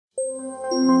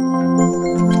Hello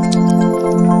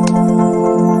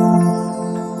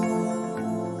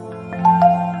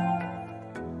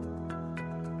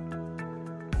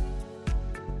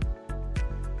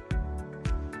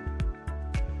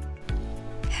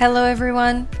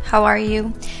everyone, how are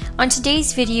you? On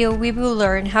today's video, we will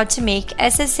learn how to make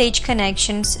SSH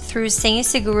connections through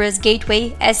senhasegura's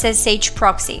gateway SSH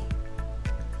proxy.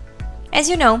 As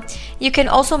you know, you can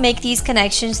also make these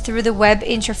connections through the web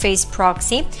interface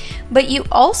proxy, but you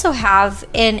also have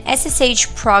an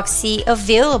SSH proxy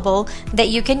available that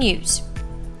you can use.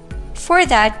 For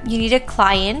that, you need a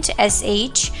client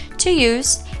SH to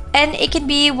use, and it can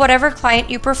be whatever client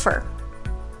you prefer.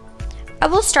 I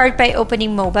will start by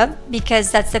opening MOBA because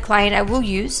that's the client I will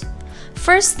use.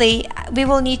 Firstly, we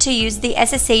will need to use the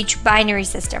SSH binary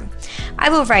system. I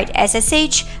will write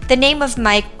SSH, the name of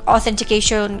my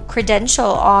authentication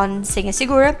credential on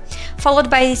senhasegura, followed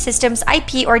by the system's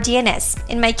IP or DNS.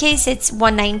 In my case, it's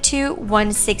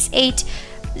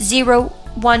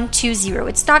 192.168.0.120.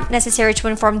 It's not necessary to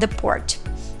inform the port.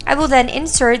 I will then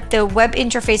insert the web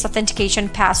interface authentication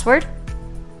password.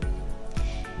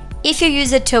 If you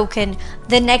use a token,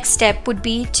 the next step would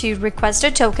be to request a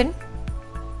token.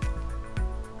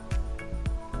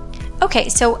 Okay,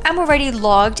 so I'm already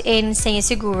logged in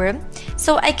senhasegura,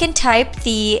 so I can type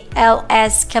the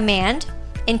ls command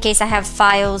in case I have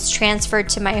files transferred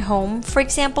to my home, for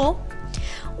example.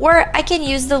 Or I can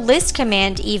use the list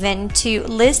command even to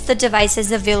list the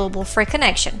devices available for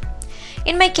connection.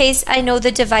 In my case, I know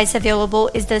the device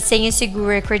available is the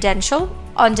senhasegura credential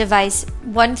on device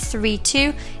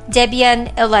 132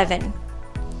 Debian 11.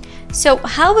 So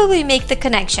how will we make the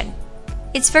connection?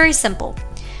 It's very simple.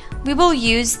 We will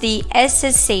use the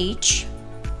SSH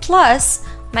plus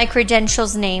my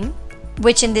credentials name,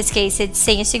 which in this case it's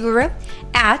senhasegura,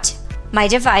 at my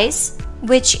device,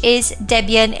 which is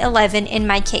Debian 11 in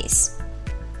my case.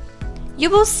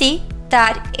 You will see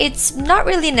that it's not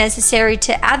really necessary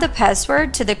to add the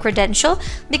password to the credential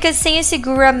because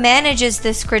senhasegura manages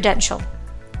this credential.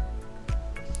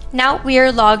 Now we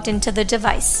are logged into the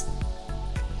device.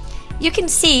 You can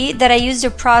see that I used a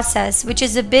process which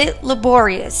is a bit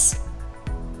laborious.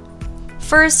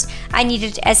 First, I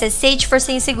needed SSH for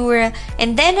senhasegura,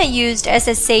 and then I used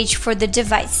SSH for the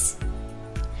device.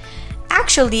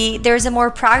 Actually, there's a more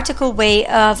practical way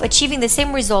of achieving the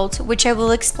same result, which I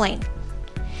will explain.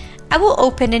 I will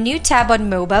open a new tab on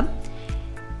MOBA,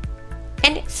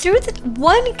 and through the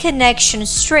one connection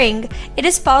string, it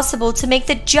is possible to make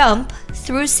the jump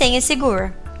through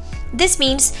senhasegura. This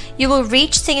means you will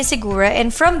reach senhasegura,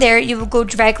 and from there you will go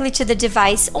directly to the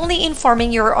device, only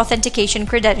informing your authentication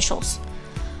credentials.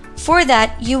 For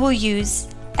that, you will use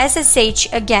SSH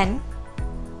again,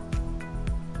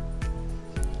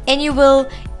 and you will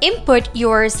input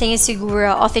your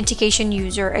senhasegura authentication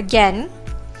user again,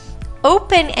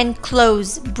 open and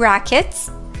close brackets,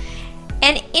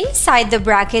 and inside the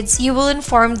brackets you will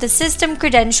inform the system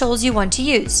credentials you want to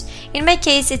use. In my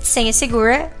case, it's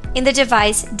senhasegura in the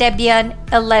device Debian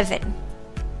 11.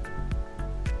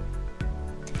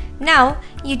 Now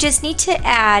you just need to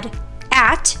add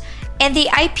at and the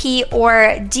IP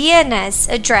or DNS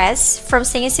address from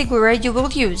senhasegura you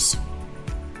will use.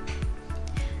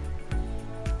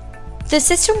 The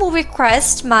system will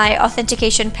request my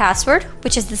authentication password,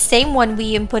 which is the same one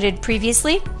we inputted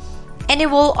previously, and it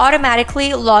will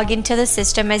automatically log into the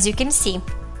system, as you can see.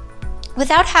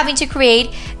 Without having to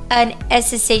create an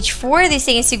SSH for the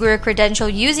senhasegura credential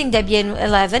using Debian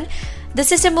 11, the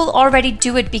system will already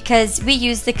do it because we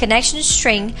use the connection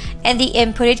string and the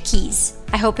inputted keys.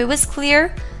 I hope it was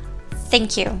clear.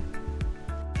 Thank you.